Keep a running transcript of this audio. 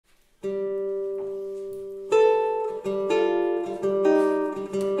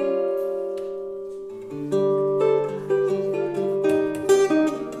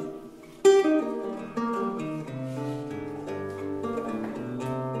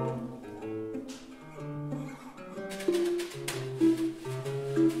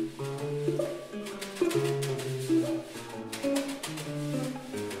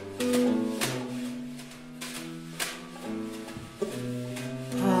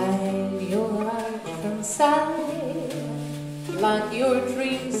side, like your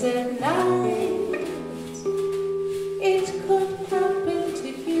dreams at night. It could happen to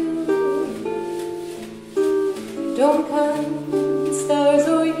you. Don't count stars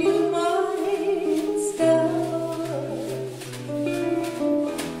or you might start.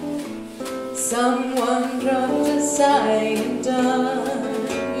 Someone dropped a sigh and down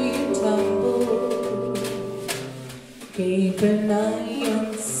you tumble. Keep an eye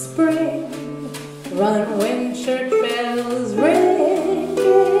on spring. Run when church bells ring.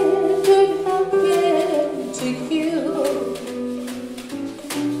 It could happen to you.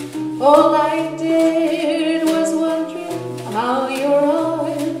 All I did was wondering how your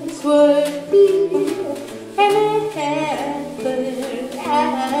arms would feel, and it happened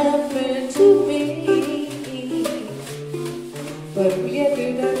to me. But we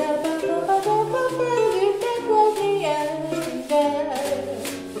do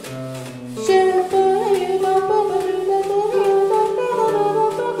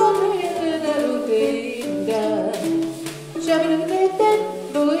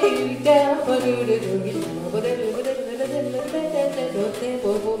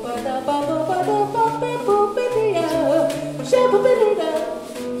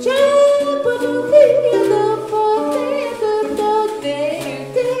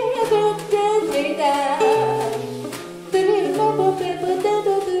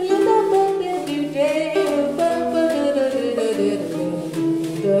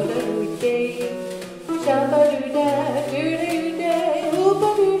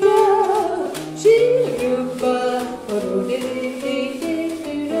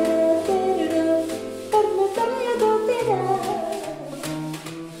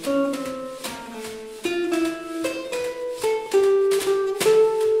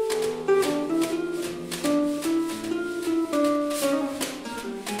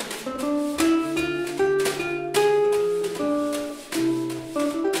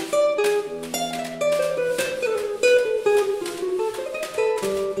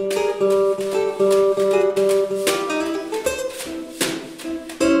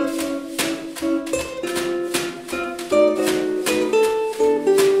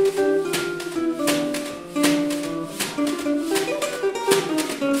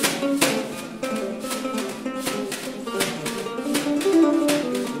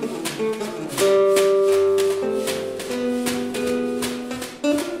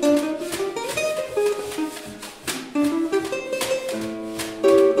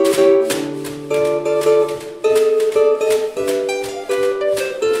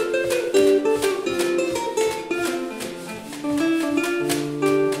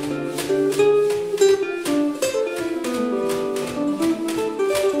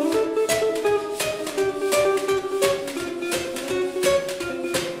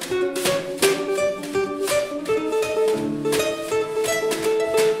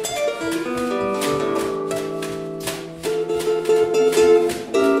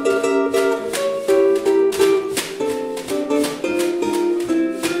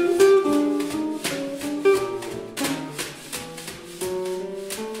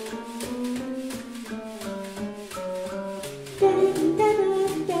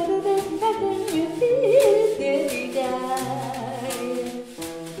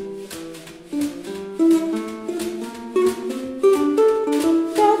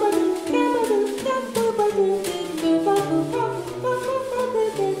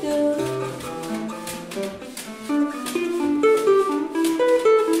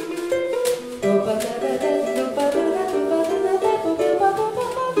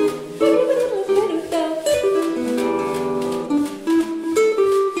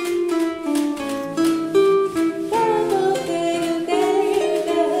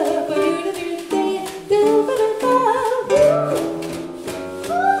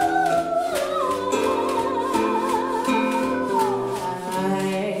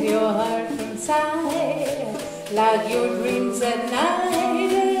like your dreams at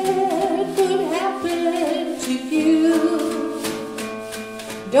night. It could happen to you.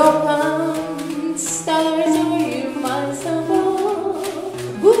 Don't count stars or you might stumble.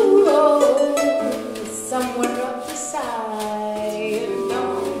 Ooh, oh, someone dropped a sigh and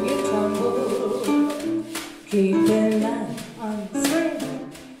down you tumble. Keep an eye on the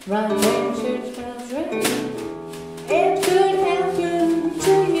spring, right when church bells ring. It could happen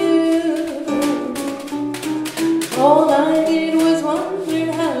to you. All I did was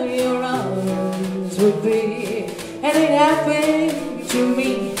wonder how your arms would be, and it happened to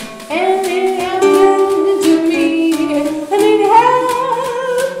me, and it happened to me, and it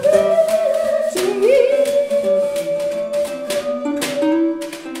happened to me.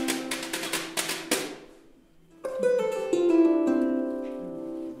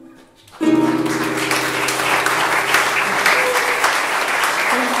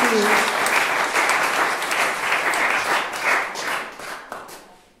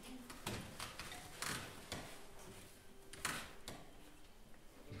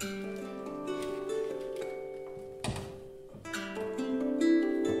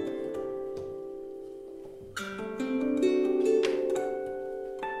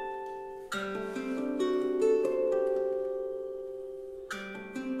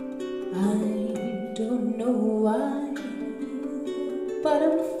 know why, but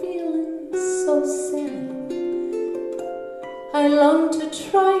I'm feeling so sad. I long to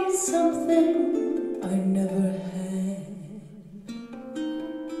try something I never had.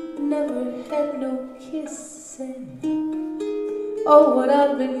 Never had no kissing. Oh, what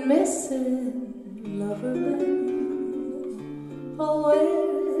I've been missing, lover man. Oh,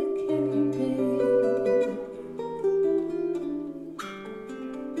 where can you be?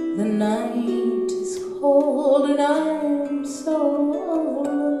 The night is cold and I'm so all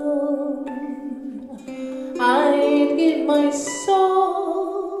alone. I'd give my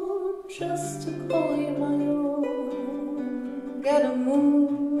soul just to call you my own. Got a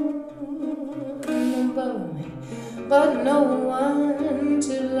moon above me, but no one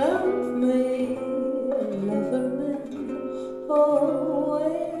to love me, lover man. Oh,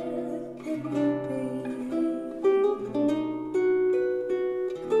 where can you be?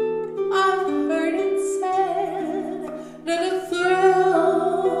 I've heard it said that the thrill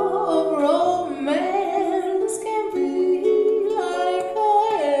of romance can be like a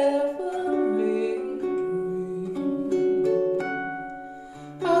heavenly dream.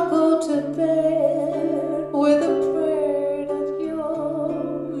 I'll go to bed with a prayer that you'll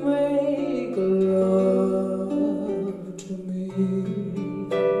make love to me.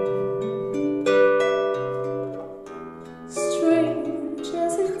 Strange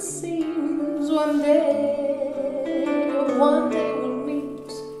as it seems, one day we'll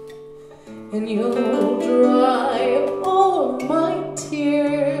meet, and you'll dry all my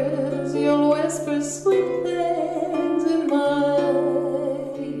tears. You'll whisper sweet things in my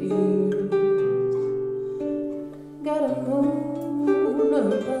ears. Got a moon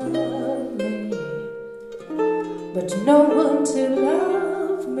above me, but no one to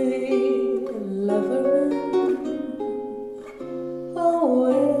love me, lover. Oh,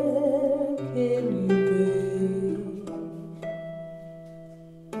 where can you be?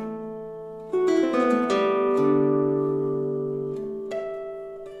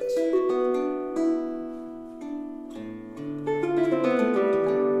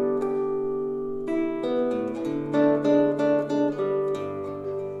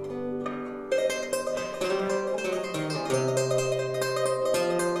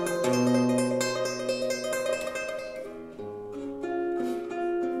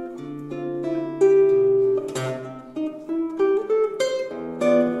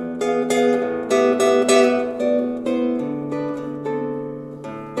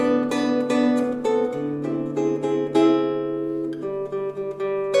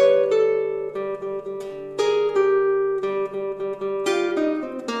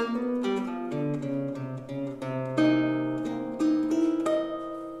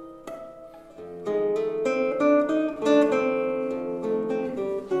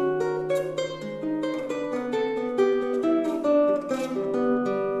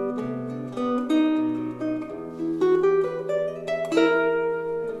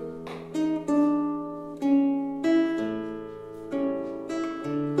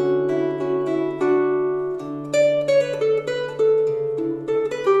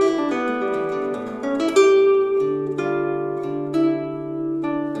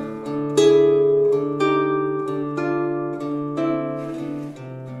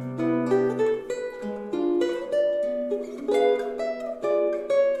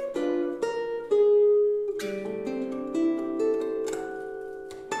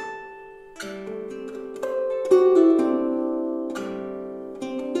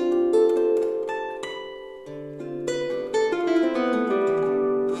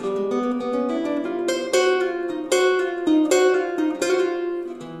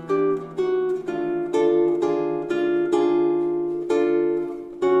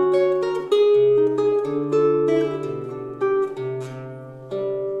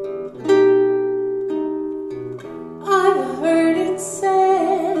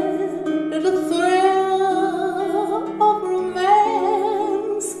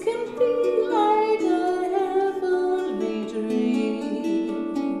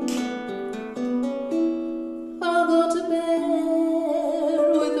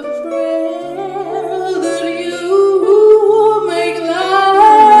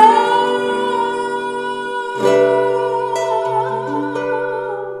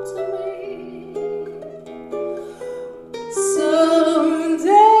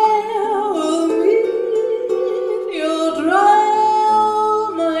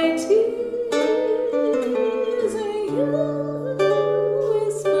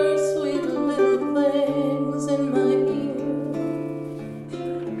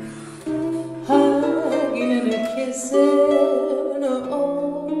 kissing,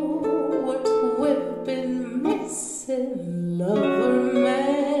 oh, what we've been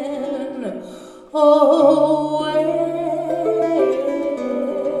Oh, where